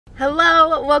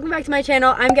Hello, welcome back to my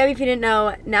channel. I'm Gabi if you didn't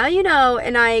know. Now you know,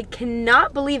 and I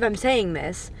cannot believe I'm saying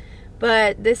this,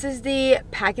 but this is the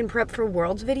pack and prep for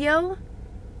Worlds video.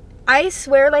 I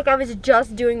swear like I was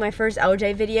just doing my first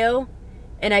LJ video,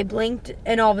 and I blinked,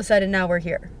 and all of a sudden now we're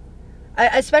here.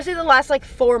 Especially the last like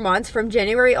 4 months from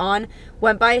January on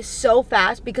went by so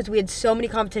fast because we had so many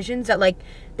competitions that like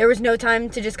there was no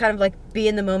time to just kind of like be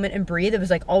in the moment and breathe. It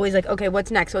was like always like, okay, what's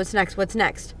next? What's next? What's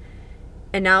next?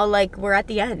 And now, like, we're at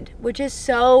the end, which is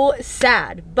so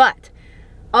sad, but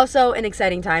also an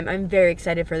exciting time. I'm very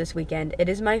excited for this weekend. It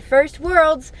is my first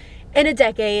Worlds in a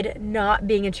decade not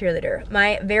being a cheerleader.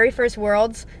 My very first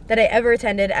Worlds that I ever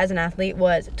attended as an athlete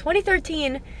was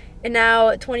 2013, and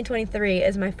now 2023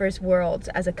 is my first Worlds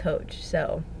as a coach.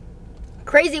 So,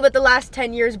 crazy what the last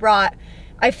 10 years brought.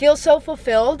 I feel so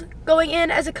fulfilled going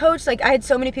in as a coach. Like, I had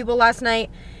so many people last night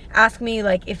ask me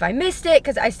like if I missed it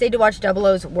because I stayed to watch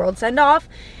 00's World Send-Off,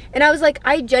 and I was like,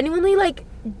 I genuinely like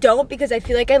don't, because I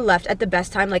feel like I left at the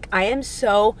best time. Like, I am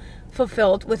so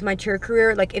fulfilled with my cheer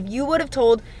career. Like, if you would have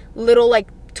told little like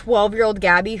 12-year-old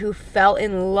Gabi who fell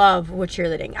in love with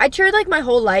cheerleading, I cheered like my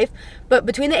whole life, but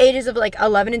between the ages of like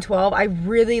 11 and 12 I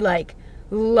really like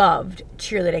loved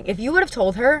cheerleading. If you would have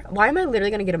told her, why am I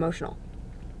literally gonna get emotional?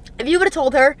 If you would have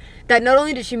told her that not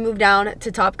only did she move down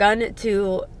to Top Gun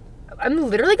to, I'm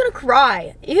literally gonna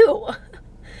cry. Ew.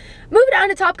 Move down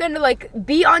to Top Gun to like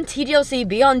be on TGLC,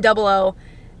 be on 00.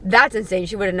 That's insane.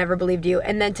 She would have never believed you.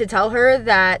 And then to tell her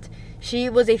that she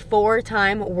was a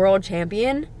 4-time world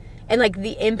champion and like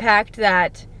the impact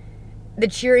that the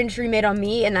cheer industry made on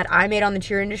me and that I made on the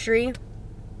cheer industry.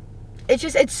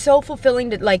 It's so fulfilling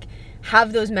to like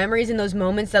have those memories and those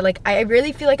moments that like I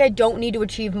really feel like I don't need to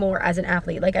achieve more as an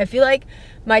athlete. Like, I feel like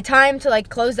my time to like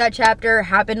close that chapter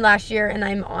happened last year and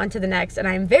I'm on to the next, and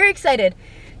I'm very excited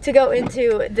to go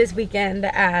into this weekend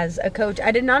as a coach.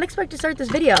 I did not expect to start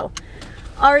this video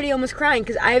already almost crying,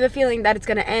 because I have a feeling that it's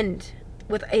going to end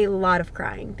with a lot of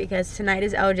crying, because tonight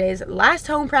is LJ's last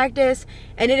home practice,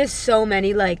 and it is so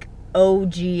many like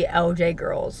OG LJ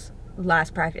girls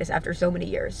last practice after so many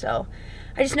years. So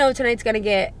I just know tonight's going to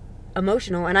get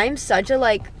emotional, and I'm such a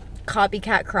like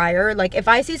copycat crier. Like, if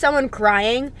I see someone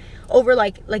crying over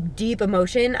like deep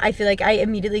emotion, I feel like I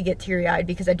immediately get teary-eyed,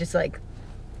 because I just like,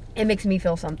 it makes me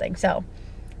feel something. So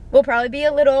we'll probably be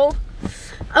a little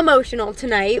emotional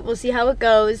tonight. We'll see how it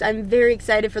goes. I'm very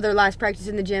excited for their last practice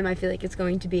in the gym. I feel like it's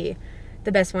going to be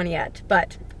the best one yet.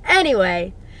 But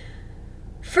anyway,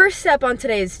 first step on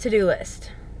today's to-do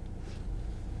list.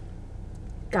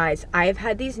 Guys, I have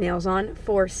had these nails on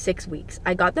for 6 weeks.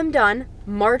 I got them done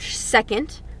March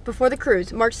 2nd before the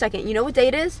cruise. March 2nd. You know what day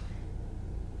it is?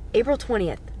 April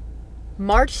 20th.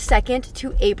 March 2nd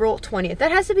to April 20th.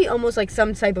 That has to be almost like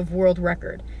some type of world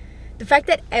record. The fact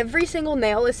that every single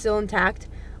nail is still intact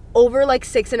over like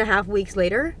 6.5 weeks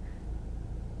later,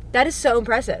 that is so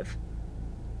impressive.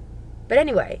 But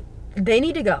anyway, they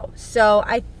need to go. So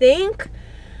I think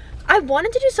I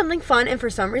wanted to do something fun, and for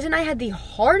some reason I had the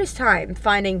hardest time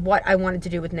finding what I wanted to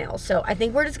do with nails. So I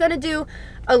think we're just going to do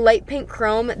a light pink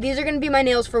chrome. These are going to be my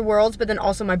nails for Worlds, but then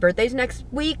also my birthday's next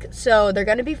week, so they're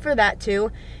going to be for that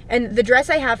too. And the dress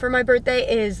I have for my birthday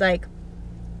is like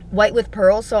white with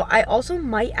pearls, so I also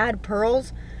might add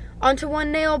pearls onto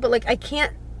one nail, but like I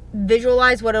can't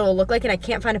visualize what it'll look like, and I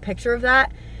can't find a picture of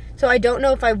that, so I don't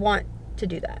know if I want to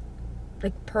do that.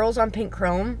 Like, pearls on pink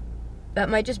chrome, that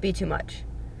might just be too much.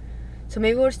 So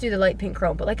maybe we'll just do the light pink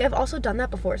chrome. But like, I've also done that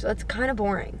before, so that's kind of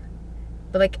boring.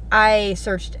 But like, I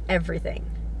searched everything.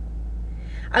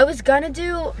 I was gonna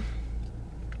do,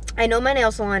 I know my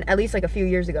nail salon at least like a few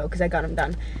years ago, because I got them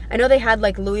done, I know they had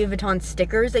like Louis Vuitton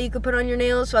stickers that you could put on your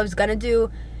nails. So I was gonna do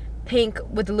pink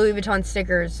with the Louis Vuitton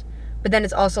stickers. But then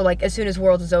it's also like, as soon as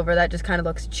Worlds is over, that just kind of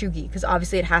looks chuggy, because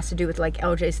obviously it has to do with like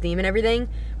LJ's theme and everything.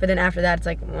 But then after that, it's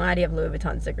like, why do you have Louis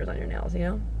Vuitton stickers on your nails, you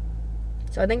know?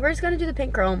 So I think we're just gonna do the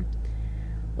pink chrome.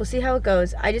 We'll see how it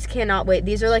goes. I just cannot wait.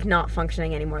 These are like not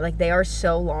functioning anymore. Like, they are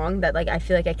so long that like I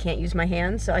feel like I can't use my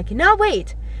hands. So I cannot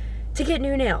wait to get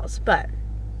new nails. But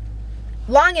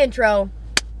long intro.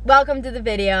 Welcome to the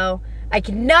video. I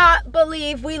cannot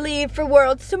believe we leave for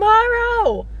Worlds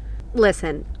tomorrow.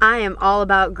 Listen, I am all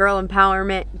about girl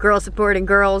empowerment, girl supporting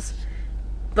girls.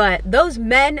 But those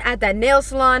men at that nail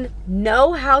salon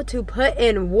know how to put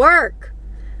in work.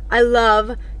 I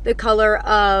love the color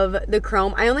of the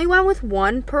chrome. I only went with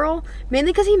one pearl,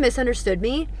 mainly because he misunderstood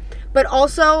me. But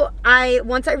also,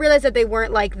 once I realized that they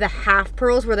weren't like the half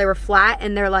pearls where they were flat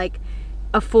and they're like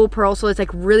a full pearl, so it's like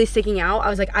really sticking out, I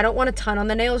was like, I don't want a ton on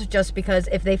the nails, just because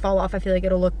if they fall off, I feel like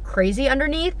it'll look crazy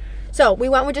underneath. So we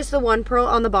went with just the one pearl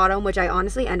on the bottom, which I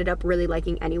honestly ended up really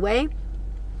liking anyway.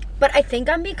 But I think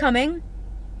I'm becoming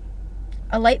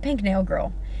a light pink nail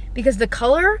girl, because the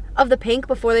color of the pink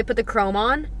before they put the chrome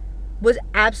on was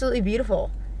absolutely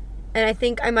beautiful. And I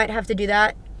think I might have to do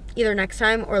that either next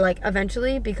time or like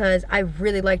eventually, because I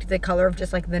really liked the color of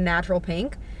just like the natural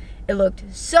pink. It looked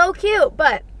so cute.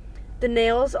 But the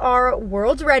nails are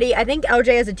world's ready. I think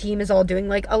LJ as a team is all doing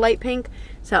like a light pink,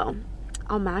 so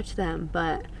I'll match them.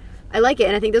 But I like it,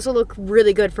 and I think this will look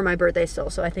really good for my birthday still.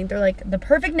 So I think they're like the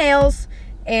perfect nails,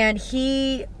 and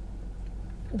he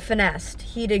finessed.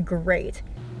 He did great.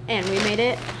 And we made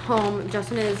it home.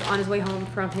 Justin is on his way home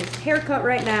from his haircut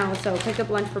right now, so picked up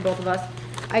lunch for both of us.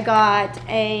 I got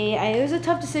it was a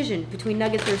tough decision between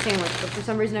nuggets or a sandwich, but for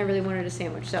some reason I really wanted a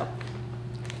sandwich. So,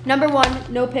 number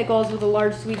one, no pickles with a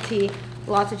large sweet tea,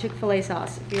 lots of Chick-fil-A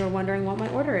sauce, if you were wondering what my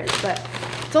order is. But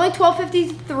it's only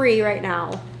 12:53 right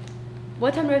now.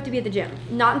 What time do we have to be at the gym?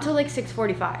 Not until like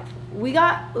 6:45. We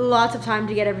got lots of time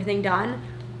to get everything done,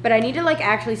 but I need to like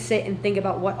actually sit and think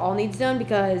about what all needs done,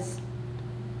 because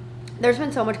there's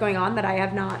been so much going on that I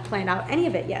have not planned out any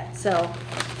of it yet. So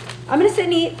I'm gonna sit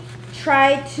and eat,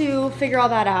 try to figure all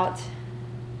that out.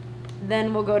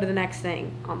 Then we'll go to the next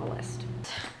thing on the list.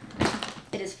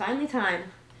 It is finally time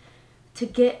to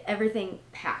get everything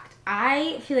packed.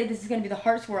 I feel like this is gonna be the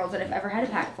hardest world that I've ever had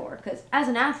to pack for, because as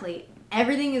an athlete,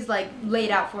 everything is like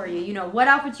laid out for you. You know what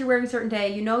outfits you're wearing a certain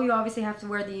day. You know you obviously have to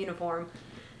wear the uniform.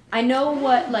 I know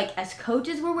what like as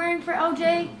coaches we're wearing for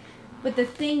LJ, but the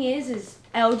thing is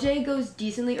LJ goes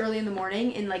decently early in the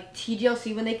morning, and like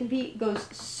TGLC when they compete goes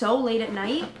so late at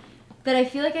night that I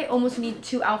feel like I almost need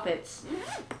 2 outfits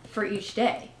for each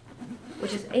day,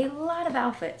 which is a lot of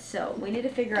outfits. So we need to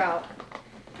figure out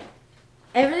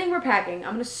everything we're packing.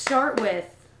 I'm gonna start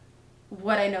with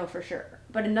what I know for sure.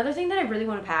 But another thing that I really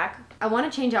want to pack, I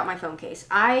want to change out my phone case.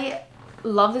 I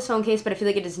love this phone case, but I feel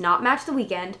like it does not match the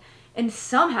weekend, and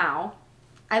somehow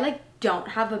I like don't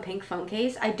have a pink phone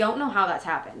case. I don't know how that's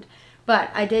happened.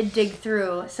 But I did dig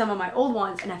through some of my old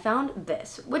ones, and I found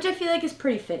this, which I feel like is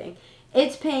pretty fitting.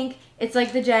 It's pink. It's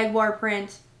like the Jaguar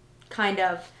print, kind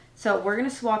of. So we're going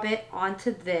to swap it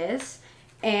onto this.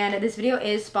 And this video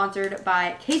is sponsored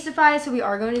by Casetify, so we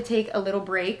are going to take a little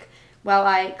break while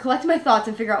I collect my thoughts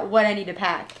and figure out what I need to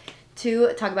pack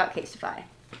to talk about Casetify.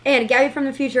 And Gabi from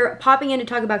the future popping in to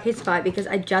talk about Casetify, because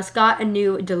I just got a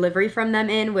new delivery from them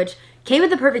in, which came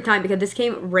at the perfect time because this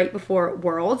came right before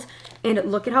Worlds.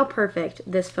 And look at how perfect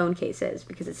this phone case is,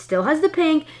 because it still has the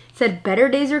pink. It said better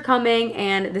days are coming,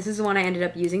 and this is the one I ended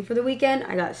up using for the weekend.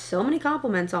 I got so many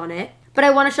compliments on it. But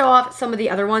I want to show off some of the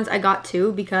other ones I got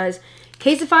too, because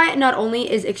Casetify not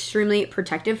only is extremely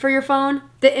protective for your phone,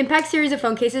 the Impact series of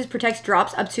phone cases protects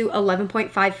drops up to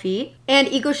 11.5 feet, and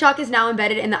EcoShock is now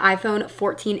embedded in the iPhone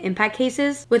 14 Impact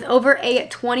cases with over a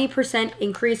 20%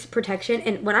 increased protection.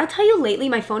 And when I tell you lately,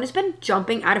 my phone has been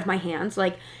jumping out of my hands.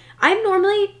 Like, I'm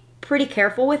normally pretty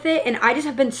careful with it, and I just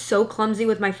have been so clumsy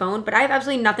with my phone, but I have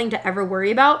absolutely nothing to ever worry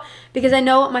about because I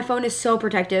know my phone is so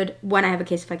protected when I have a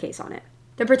Casetify case on it.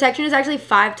 The protection is actually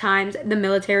 5 times the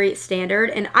military standard,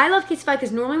 and I love Casetify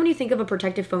because normally when you think of a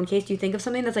protective phone case, you think of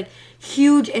something that's like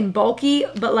huge and bulky,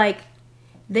 but like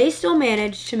they still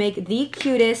managed to make the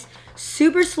cutest,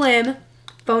 super slim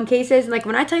phone cases. And like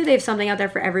when I tell you they have something out there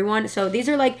for everyone, so these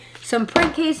are like some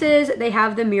print cases. They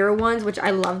have the mirror ones, which I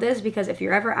love this because if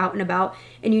you're ever out and about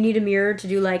and you need a mirror to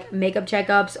do like makeup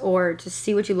checkups or to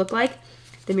see what you look like,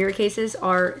 the mirror cases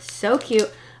are so cute.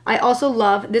 I also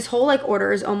love this whole like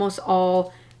order is almost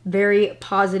all very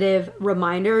positive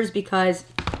reminders because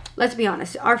let's be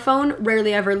honest, our phone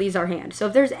rarely ever leaves our hand. So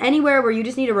if there's anywhere where you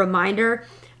just need a reminder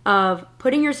of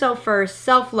putting yourself first,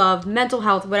 self-love, mental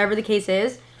health, whatever the case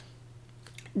is,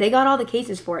 they got all the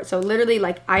cases for it. So literally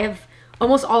like I have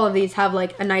almost all of these have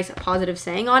like a nice positive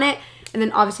saying on it. And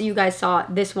then obviously you guys saw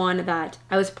this one that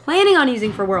I was planning on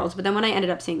using for Worlds, but then when I ended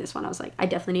up seeing this one, I was like, I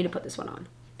definitely need to put this one on.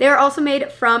 They are also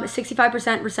made from 65%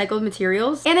 recycled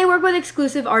materials, and they work with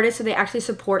exclusive artists, so they actually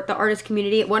support the artist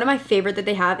community. One of my favorite that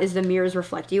they have is the Mirrors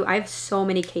Reflect You. I have so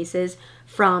many cases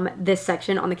from this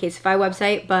section on the Casetify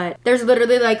website, but there's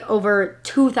literally like over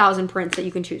 2,000 prints that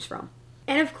you can choose from.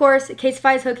 And of course,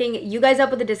 Casetify is hooking you guys up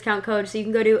with a discount code, so you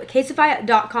can go to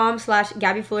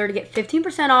casetify.com/GabiFuller to get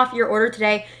 15% off your order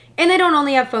today. And they don't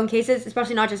only have phone cases,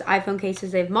 especially not just iPhone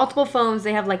cases. They have multiple phones.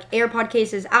 They have like AirPod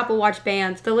cases, Apple Watch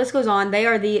bands. The list goes on. They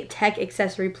are the tech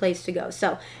accessory place to go.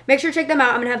 So make sure to check them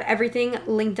out. I'm going to have everything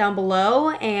linked down below.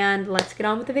 And let's get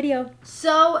on with the video.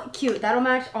 So cute. That'll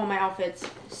match all my outfits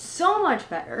so much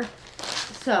better.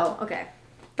 So, okay.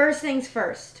 First things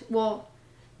first. Well,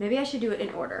 maybe I should do it in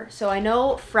order. So I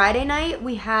know Friday night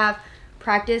we have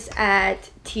practice at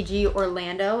TG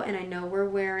Orlando. And I know we're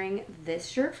wearing this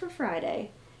shirt for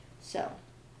Friday. So,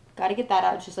 Got to get that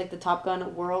out. It's just like the Top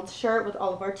Gun World shirt with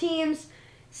all of our teams.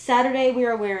 Saturday, we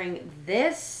are wearing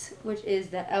this, which is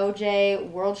the LJ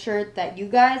World shirt that you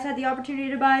guys had the opportunity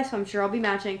to buy. So I'm sure I'll be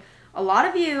matching a lot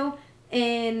of you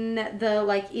in the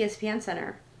like ESPN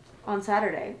Center on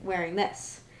Saturday wearing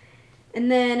this. And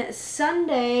then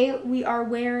Sunday, we are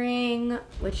wearing,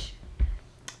 which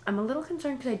I'm a little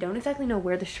concerned because I don't exactly know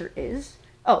where the shirt is.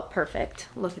 Oh, perfect.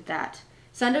 Look at that.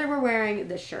 Sunday, we're wearing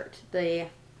this shirt, the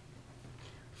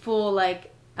full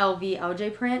like LV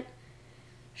LJ print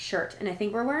shirt. And I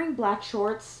think we're wearing black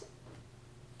shorts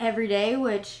every day,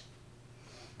 which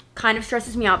kind of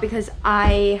stresses me out because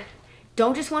I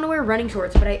don't just want to wear running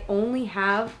shorts, but I only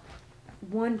have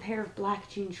one pair of black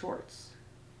jean shorts.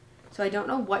 So I don't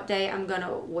know what day I'm going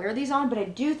to wear these on, but I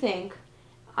do think,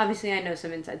 obviously I know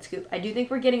some inside scoop, I do think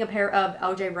we're getting a pair of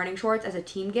LJ running shorts as a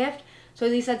team gift. So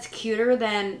at least that's cuter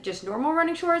than just normal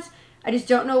running shorts. I just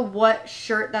don't know what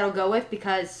shirt that'll go with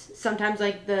because sometimes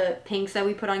like the pinks that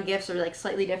we put on gifts are like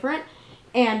slightly different.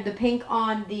 And the pink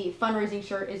on the fundraising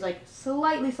shirt is like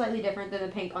slightly different than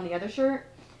the pink on the other shirt.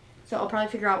 So I'll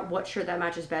probably figure out what shirt that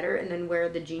matches better and then wear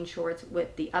the jean shorts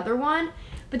with the other one.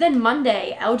 But then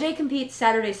Monday, LJ competes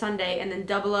Saturday, Sunday, and then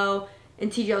 00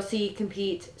 and TGLC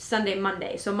compete Sunday,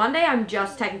 Monday. So Monday, I'm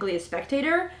just technically a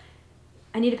spectator.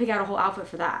 I need to pick out a whole outfit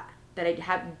for that I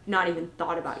have not even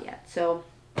thought about yet. So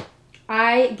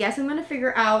I guess I'm going to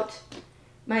figure out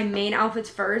my main outfits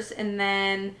first. And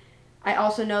then I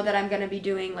also know that I'm going to be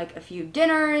doing like a few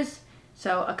dinners.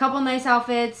 So a couple nice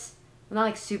outfits. Well, not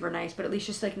like super nice, but at least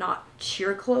just like not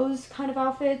cheer clothes kind of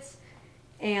outfits.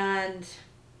 And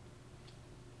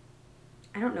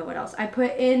I don't know what else. I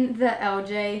put in the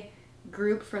LJ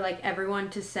group for like everyone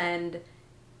to send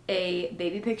a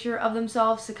baby picture of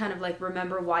themselves to kind of like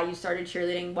remember why you started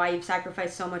cheerleading, why you've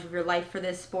sacrificed so much of your life for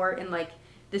this sport, and like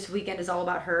this weekend is all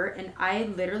about her. And I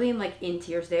literally am like in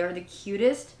tears. They are the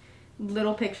cutest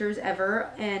little pictures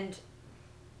ever, and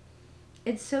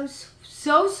it's so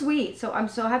sweet. So I'm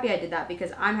so happy I did that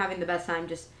because I'm having the best time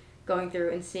just going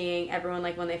through and seeing everyone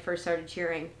like when they first started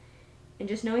cheering and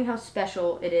just knowing how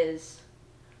special it is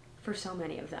for so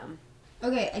many of them.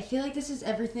 Okay, I feel like this is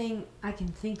everything I can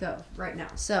think of right now.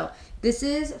 So this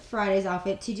is Friday's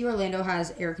outfit. TG Orlando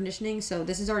has air conditioning, so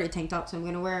this is already a tank top, so I'm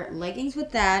going to wear leggings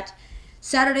with that.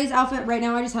 Saturday's outfit, right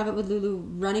now I just have it with Lulu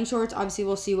running shorts. Obviously,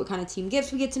 we'll see what kind of team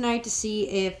gifts we get tonight to see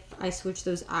if I switch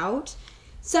those out.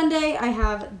 Sunday, I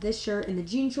have this shirt and the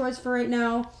jean shorts for right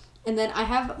now. And then I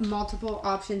have multiple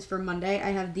options for Monday.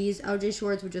 I have these LJ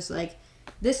shorts with just like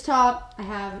this top. I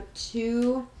have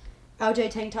two LJ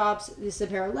tank tops. This is a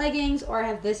pair of leggings. Or I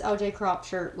have this LJ crop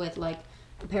shirt with like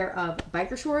a pair of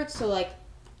biker shorts. So like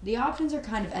the options are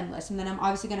kind of endless. And then I'm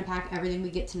obviously going to pack everything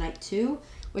we get tonight too,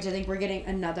 which I think we're getting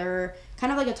another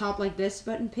kind of like a top like this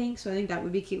but in pink. So I think that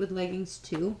would be cute with leggings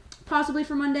too, possibly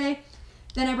for Monday.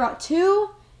 Then I brought two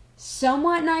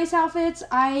somewhat nice outfits.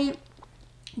 I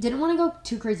didn't want to go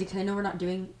too crazy because I know we're not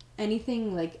doing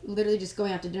anything, like literally just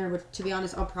going out to dinner, which to be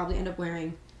honest, I'll probably end up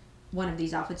wearing one of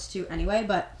these outfits too anyway.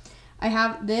 But I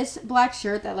have this black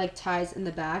shirt that like ties in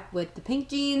the back with the pink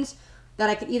jeans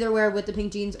that I could either wear with the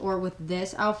pink jeans or with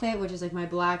this outfit, which is like my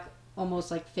black,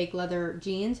 almost like fake leather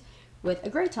jeans with a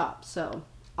gray top. So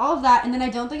all of that. And then I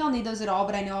don't think I'll need those at all,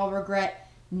 but I know I'll regret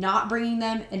not bringing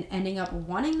them and ending up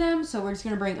wanting them. So we're just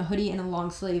going to bring a hoodie and a long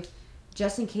sleeve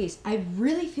just in case. I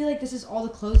really feel like this is all the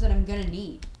clothes that I'm going to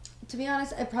need. To be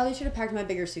honest, I probably should have packed my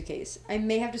bigger suitcase. I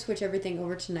may have to switch everything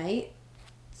over tonight,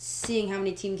 seeing how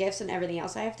many team gifts and everything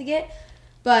else I have to get.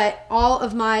 But all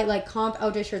of my like comp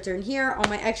LJ shirts are in here. All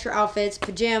my extra outfits,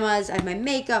 pajamas, I have my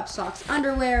makeup, socks,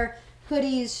 underwear,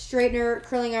 hoodies, straightener,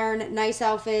 curling iron, nice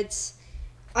outfits.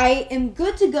 I am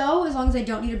good to go as long as I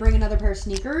don't need to bring another pair of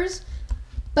sneakers.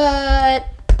 But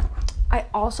I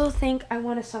also think I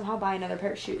want to somehow buy another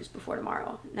pair of shoes before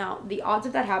tomorrow. Now, the odds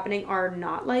of that happening are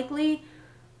not likely,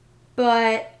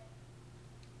 but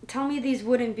tell me these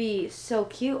wouldn't be so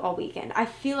cute all weekend. I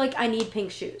feel like I need pink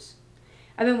shoes.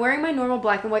 I've been wearing my normal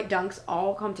black and white Dunks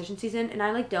all competition season, and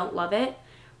I like don't love it,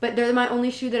 but they're my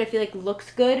only shoe that I feel like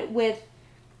looks good with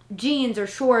jeans or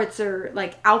shorts or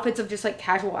like outfits of just like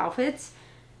casual outfits.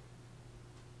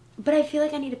 But I feel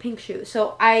like I need a pink shoe.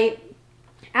 So I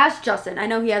asked Justin. I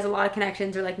know he has a lot of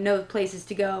connections or like knows places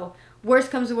to go.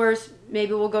 Worst comes to worst,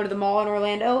 maybe we'll go to the mall in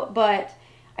Orlando, but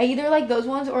I either like those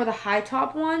ones or the high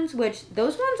top ones, which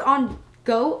those ones on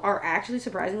Go are actually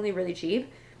surprisingly really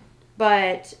cheap,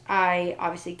 but I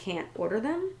obviously can't order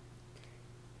them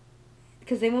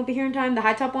because they won't be here in time. The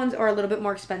high top ones are a little bit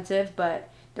more expensive, but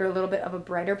they're a little bit of a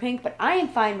brighter pink, but I am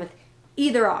fine with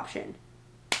either option.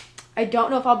 I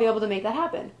don't know if I'll be able to make that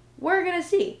happen. We're going to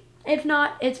see. If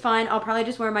not, it's fine. I'll probably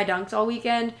just wear my Dunks all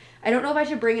weekend. I don't know if I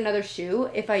should bring another shoe.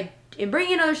 If I am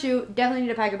bringing another shoe, definitely need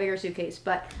to pack a bigger suitcase.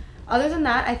 But other than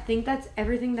that, I think that's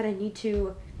everything that I need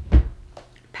to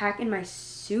pack in my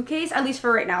suitcase, at least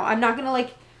for right now. I'm not going to,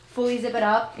 like, fully zip it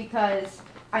up because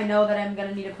I know that I'm going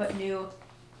to need to put new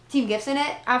team gifts in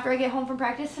it after I get home from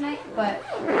practice tonight. But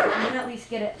I'm going to at least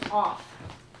get it off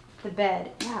the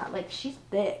bed. Yeah, like, she's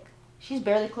thick. She's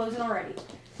barely closing already.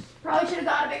 Probably should have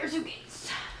got a bigger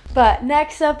suitcase. But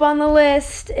next up on the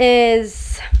list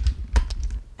is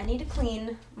I need to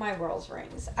clean my Whirls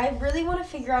rings. I really want to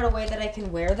figure out a way that I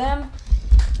can wear them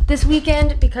this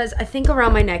weekend because I think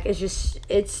around my neck is just,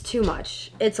 it's too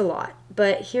much. It's a lot.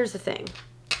 But here's the thing.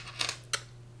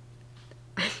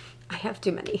 I have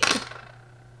too many.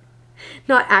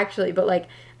 Not actually, but like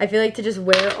I feel like to just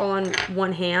wear on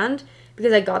one hand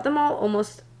because I got them all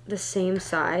almost the same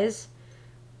size.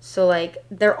 So like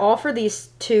they're all for these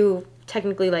two,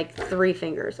 technically like 3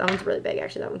 fingers. That one's really big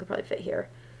actually. That one could probably fit here.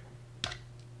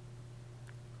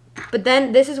 But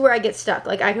then this is where I get stuck.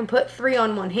 Like I can put 3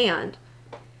 on one hand,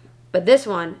 but this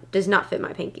one does not fit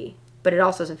my pinky, but it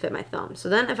also doesn't fit my thumb. So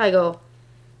then if I go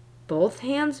both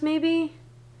hands maybe,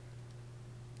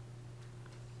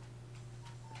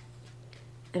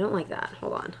 I don't like that.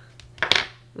 Hold on.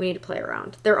 We need to play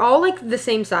around. They're all like the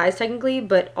same size technically,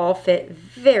 but all fit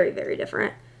very, very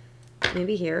different.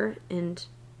 Maybe here and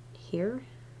here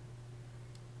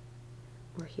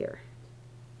or here.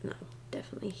 No,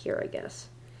 definitely here, I guess.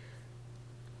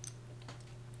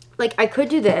 Like I could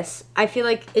do this. I feel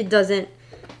like it doesn't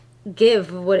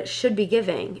give what it should be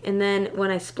giving. And then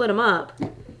when I split them up,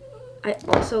 I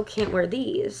also can't wear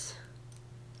these.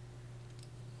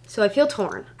 So I feel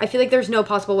torn. I feel like there's no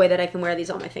possible way that I can wear these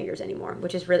on my fingers anymore,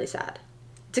 which is really sad.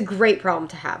 It's a great problem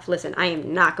to have. Listen, I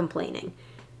am not complaining.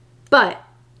 But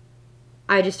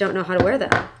I just don't know how to wear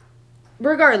them.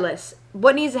 Regardless,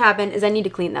 what needs to happen is I need to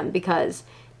clean them because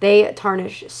they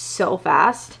tarnish so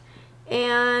fast.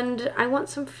 And I want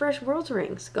some fresh Whirls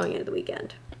rings going into the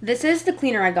weekend. This is the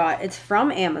cleaner I got. It's from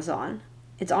Amazon.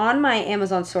 It's on my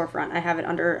Amazon storefront. I have it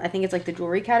under, I think it's like the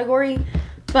jewelry category.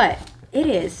 But it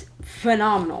is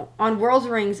phenomenal. On Whirls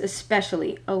rings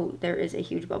especially. Oh, there is a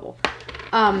huge bubble.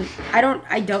 I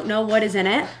don't know what is in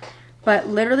it. But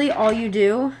literally all you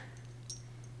do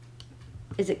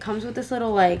is it comes with this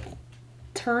little like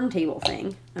turntable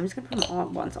thing. I'm just going to put them all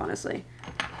at once, honestly.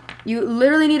 You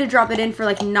literally need to drop it in for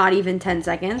like not even 10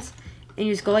 seconds. And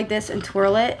you just go like this and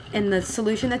twirl it. And the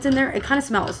solution that's in there, it kind of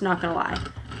smells, not going to lie.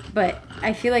 But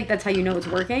I feel like that's how you know it's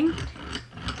working.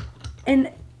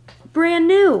 And brand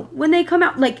new. When they come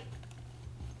out, like,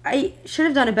 I should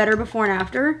have done it better before and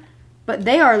after. But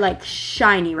they are like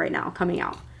shiny right now coming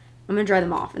out. I'm going to dry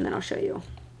them off and then I'll show you.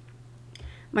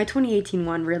 My 2018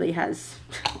 one really has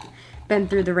been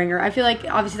through the ringer. I feel like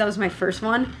obviously that was my first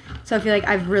one. So I feel like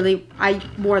I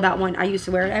wore that one. I used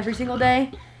to wear it every single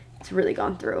day. It's really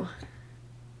gone through.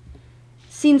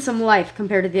 Seen some life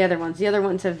compared to the other ones. The other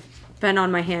ones have been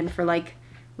on my hand for like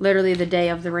literally the day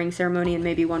of the ring ceremony and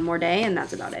maybe one more day, and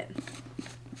that's about it.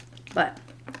 But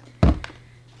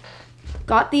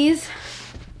got these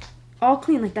all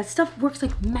clean. Like that stuff works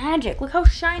like magic. Look how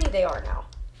shiny they are now.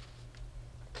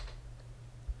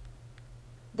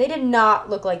 They did not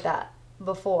look like that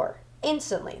before.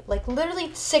 Instantly. Like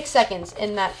literally 6 seconds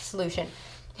in that solution.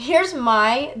 Here's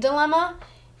my dilemma.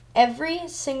 Every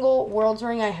single Whirls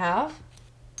ring I have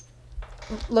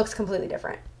looks completely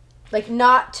different. Like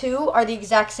not 2 are the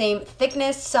exact same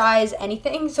thickness, size,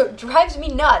 anything. So it drives me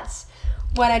nuts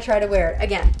when I try to wear it.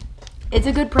 Again, it's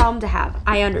a good problem to have.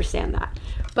 I understand that.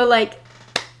 But like,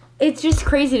 it's just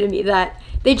crazy to me that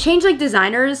they changed like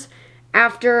designers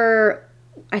after,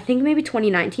 I think maybe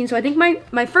 2019. So I think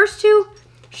my first 2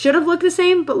 should have looked the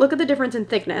same, but look at the difference in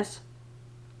thickness.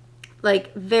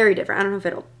 Like, very different. I don't know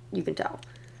if you can tell.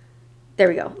 There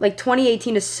we go. Like,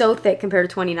 2018 is so thick compared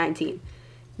to 2019.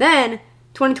 Then,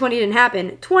 2020 didn't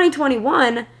happen.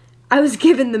 2021, I was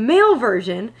given the male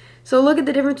version. So look at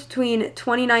the difference between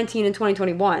 2019 and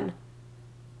 2021.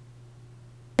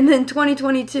 And then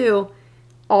 2022,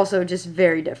 also just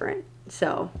very different.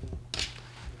 So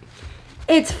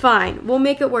it's fine. We'll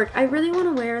make it work. I really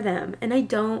want to wear them, and I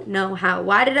don't know how.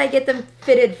 Why did I get them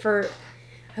fitted for...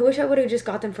 I wish I would have just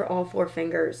got them for all 4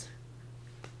 fingers.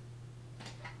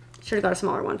 Should have got a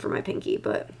smaller one for my pinky,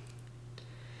 but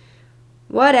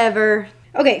whatever.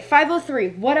 Okay,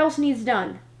 503. What else needs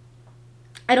done?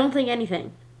 I don't think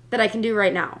anything that I can do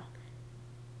right now.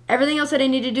 Everything else that I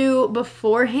need to do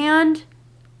beforehand,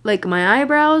 like my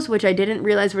eyebrows, which I didn't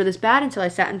realize were this bad until I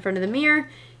sat in front of the mirror,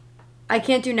 I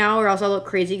can't do now or else I'll look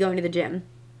crazy going to the gym.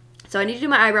 So I need to do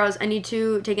my eyebrows. I need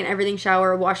to take an everything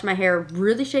shower, wash my hair,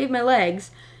 really shave my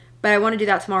legs. But I want to do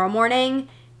that tomorrow morning.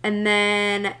 And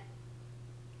then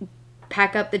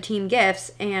pack up the team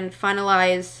gifts and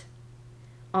finalize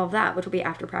all of that, which will be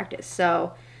after practice.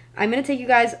 So I'm going to take you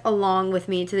guys along with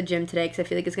me to the gym today because I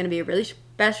feel like it's going to be a really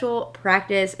special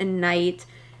practice and night.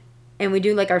 And we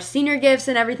do like our senior gifts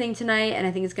and everything tonight. And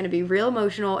I think it's going to be real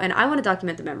emotional. And I want to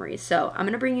document the memories. So I'm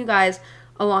going to bring you guys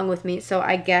along with me. So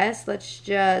I guess let's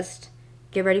just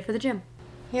get ready for the gym.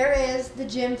 Here is the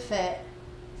gym fit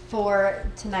for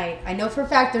tonight. I know for a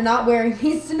fact they're not wearing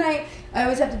these tonight. I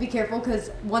always have to be careful because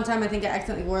one time I think I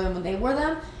accidentally wore them when they wore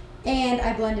them. And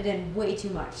I blended in way too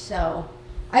much. So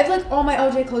I have like all my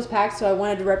OJ clothes packed, so I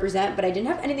wanted to represent, but I didn't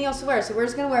have anything else to wear. So we're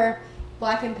just going to wear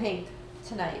black and pink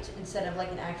tonight instead of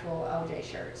like an actual OJ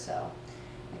shirt. So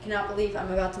I cannot believe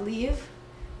I'm about to leave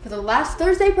for the last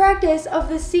Thursday practice of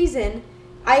this season.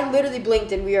 I literally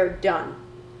blinked and we are done.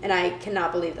 And I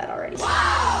cannot believe that already.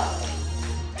 Wow!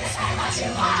 This is what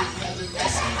you want.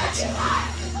 This is what you want.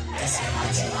 This is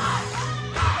what you want.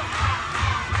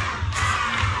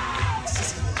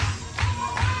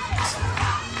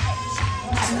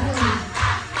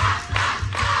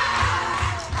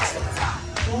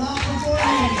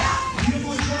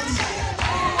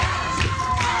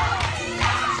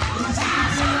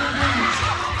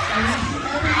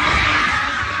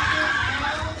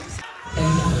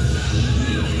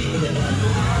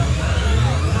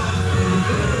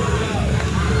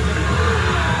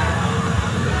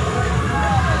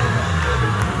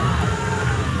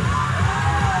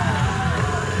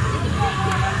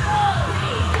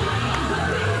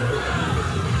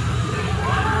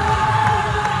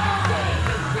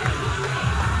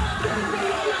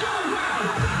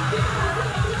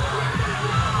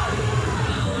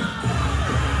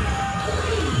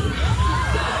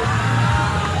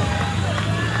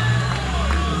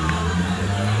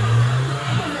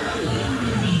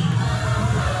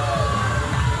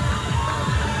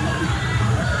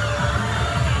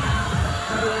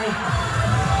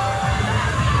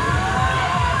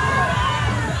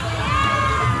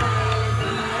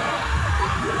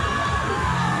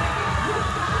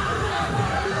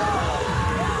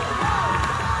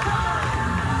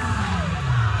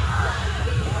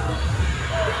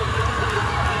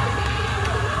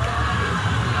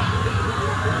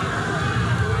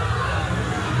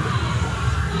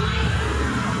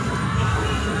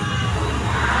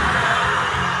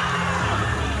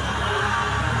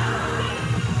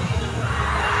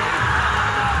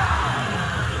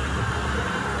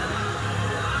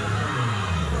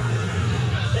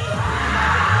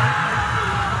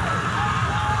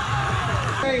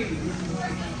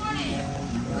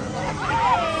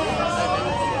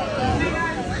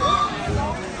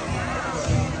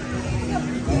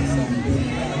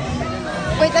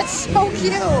 Wait, that's so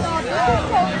cute.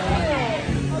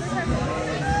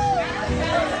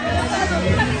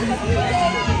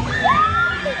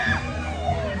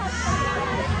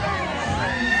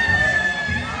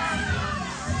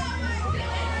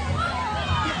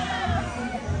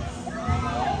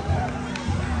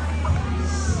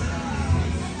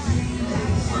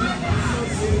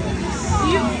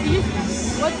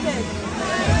 What's this?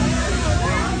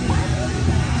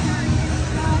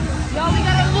 Yo, we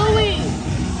got a Louie.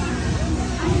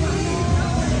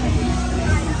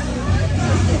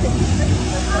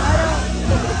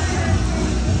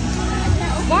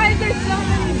 Why is there so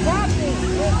many boxes?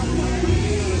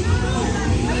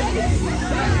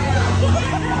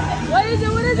 What is it?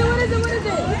 What is it? What is it? What is it? What is it?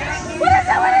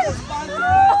 What is it?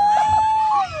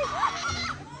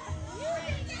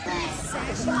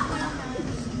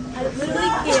 I literally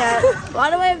can't. Why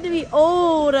do I have to be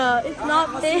old? It's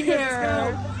not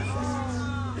fair.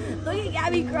 Look at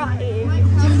Gabby crying.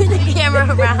 Turn the camera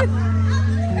around.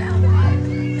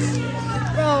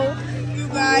 Bro. You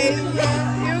guys.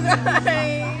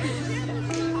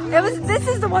 This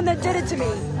is the one that did it to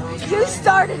me. You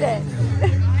started it. I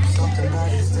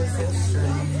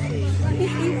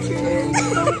hate you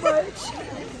so much.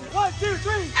 1, 2,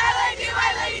 3. I like you,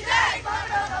 my lady Jack.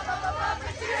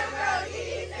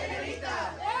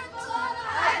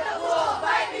 At the pool,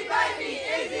 bite me,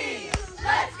 Izzy.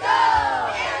 Let's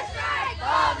go. Airstrike.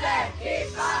 Bomb them,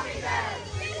 keep bombing them.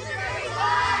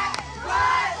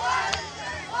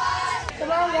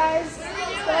 Come on, guys.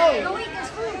 Let's go.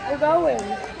 We're going.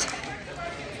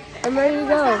 I'm ready to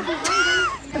go.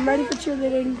 I'm ready for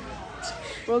cheerleading.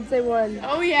 World's Day 1.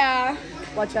 Oh yeah.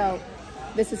 Watch out.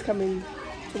 This is coming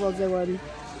to World's Day 1.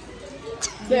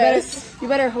 Yes. You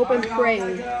better hope and pray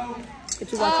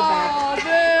that you watch it back.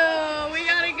 Oh, boo. We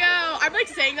gotta go. I'm like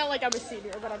saying that like I'm a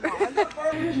senior, but I'm not.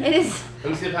 It is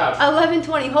Let me see the pouch.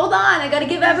 11:20. Hold on, I gotta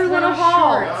give everyone a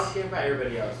haul. I don't care about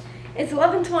everybody else. It's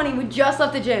 11:20. We just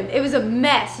left the gym. It was a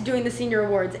mess doing the senior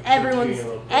awards. Everyone is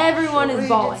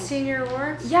balling. Senior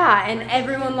awards? Yeah, and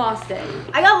everyone lost it.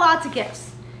 I got lots of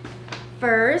gifts.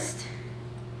 First,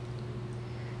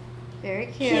 Very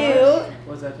cute.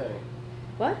 What's that thing?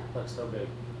 What? That's so big.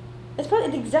 It's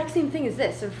probably the exact same thing as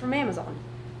this. It's from Amazon.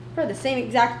 Probably the same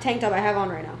exact tank top I have on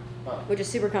right now, which is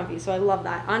super comfy. So I love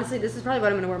that. Honestly, this is probably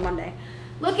what I'm gonna wear Monday.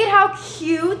 Look at how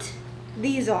cute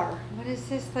these are. What is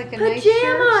this, like a nice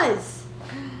Pajamas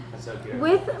That's so cute.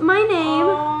 with my name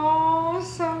Oh,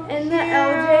 so and the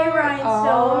LJ rhinestone.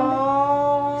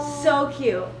 Oh, So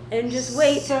cute. And just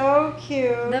wait, so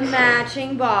cute. the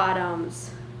matching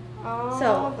bottoms. Oh,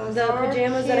 So those the are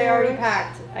pajamas that I already cute.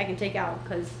 packed, I can take out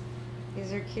because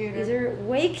These are cuter. these are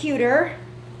way cuter.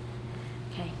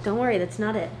 Okay, don't worry, that's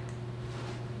not it.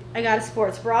 I got a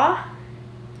sports bra.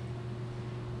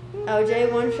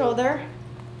 OJ one shoulder.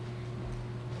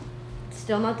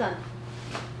 Still not done.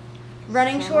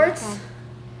 Running Still shorts. not done.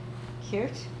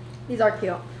 Cute. These are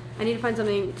cute. I need to find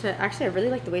something to. Actually, I really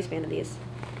like the waistband of these.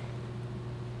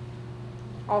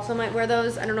 Also, might wear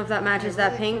those. I don't know if that matches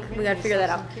that pink. We gotta figure that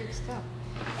out. Some cute stuff.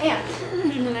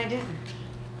 And And I didn't.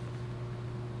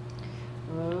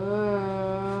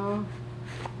 Oh,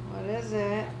 what is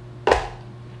it? Where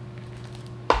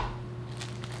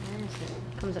is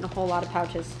it? comes in a whole lot of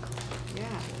pouches. Yeah.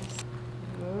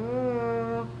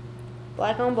 Oh,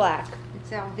 Black on black.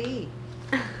 it's LV.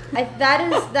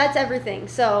 That's everything.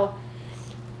 So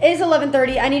it is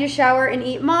 11:30. I need to shower and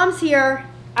eat. Mom's here.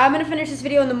 I'm gonna finish this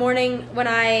video in the morning when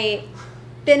I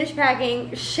finish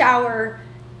packing, shower,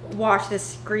 wash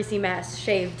this greasy mess,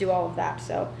 shave, do all of that.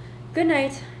 So good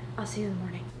night. I'll see you in the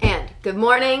morning. And good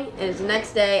morning. It is the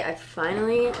next day. I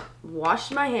finally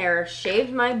washed my hair,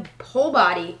 shaved my whole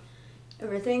body.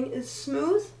 Everything is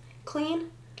smooth,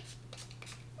 clean,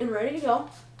 and ready to go.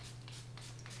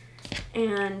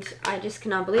 And I just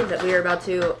cannot believe that we are about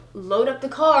to load up the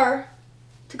car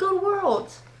to go to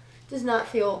Worlds. Does not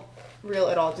feel real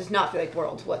at all. Does not feel like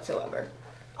Worlds whatsoever.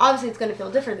 Obviously, it's going to feel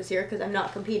different this year because I'm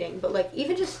not competing. But, like,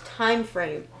 even just time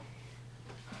frame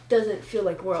doesn't feel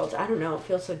like Worlds. I don't know. It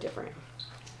feels so different.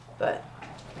 But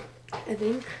I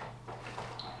think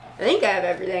I have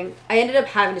everything. I ended up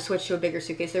having to switch to a bigger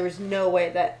suitcase. There was no way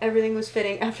that everything was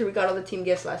fitting after we got all the team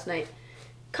gifts last night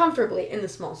comfortably in the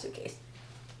small suitcase.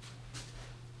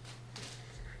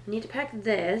 I need to pack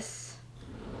this.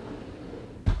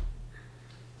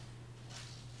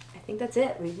 I think that's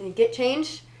it. We can get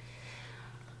changed.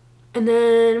 And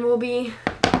then we'll be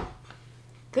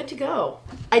good to go.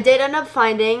 I did end up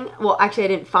finding, well, actually I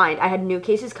didn't find. I had new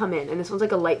cases come in, and this one's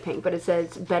like a light pink, but it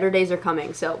says better days are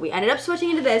coming. So we ended up switching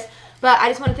into this, but I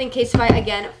just want to thank Casetify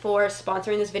again for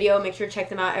sponsoring this video. Make sure to check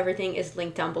them out. Everything is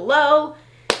linked down below.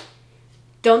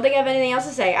 Don't think I have anything else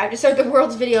to say. I have to start the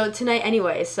Worlds video tonight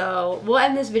anyway, so we'll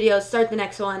end this video, start the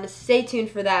next one. Stay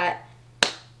tuned for that.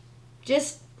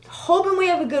 Just hoping we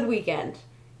have a good weekend,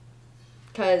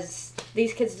 because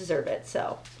these kids deserve it.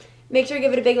 So make sure to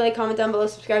give it a big like, comment down below,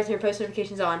 subscribe, turn your post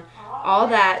notifications on, all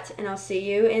that, and I'll see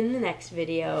you in the next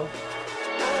video.